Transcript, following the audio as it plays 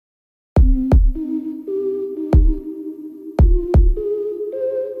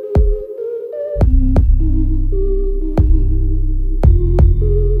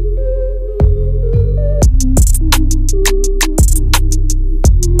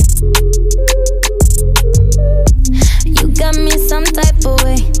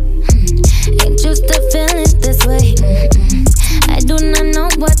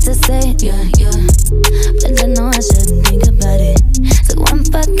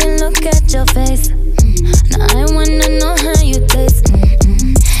look at your face. Now I wanna know how you taste.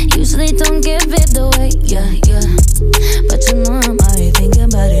 Usually don't give it away, yeah, yeah. But you know I'm already thinking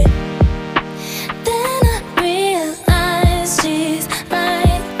about it. Then I realize she's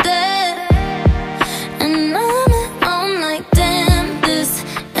right there, and I'm at home like, damn, this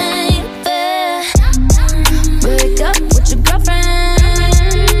ain't fair. Break up with your girlfriend,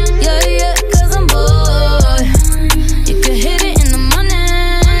 yeah, yeah, 'cause I'm bored. You can hit it in the morning,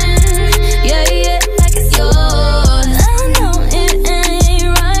 yeah, yeah, like it's yours. I know it ain't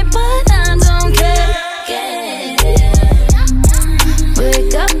right, but I don't care, yeah.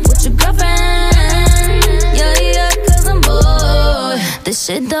 Break up with your girlfriend, yeah, yeah, 'cause I'm bored. This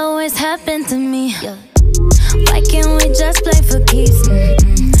shit always happen to me, yeah. Why can't we just play for keeps?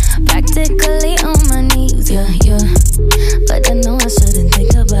 Practically on my knees, yeah, yeah. But I know I shouldn't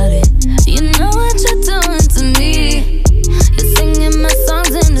think about it. You know what you're doing to me. You're singing my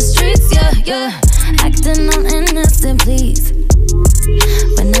songs in the streets, yeah, yeah. Acting all innocent, please,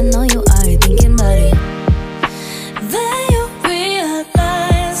 when I know you are thinking about it. Then you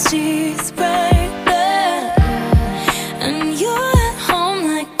realize she's right there, and you're at home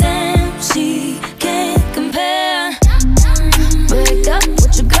like, damn, she can't compare. Break up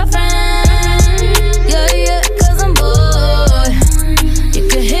with your girlfriend, yeah, yeah, 'cause I'm bored. You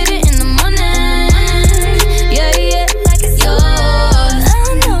can hit it in the morning, yeah, yeah, like it's yours. I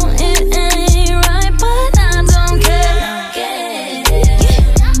know it ain't right, but I don't care, yeah.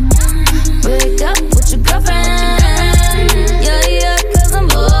 Break up with your girlfriend, yeah, yeah, 'cause I'm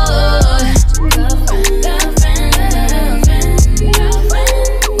bored.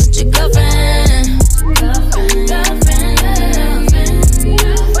 With your girlfriend.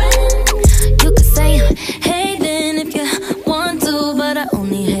 You could say I'm hating if you want to, but I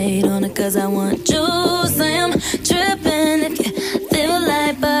only hate on it 'cause I want you. Say I'm tripping if you feel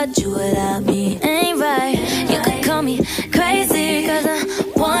like, but you without me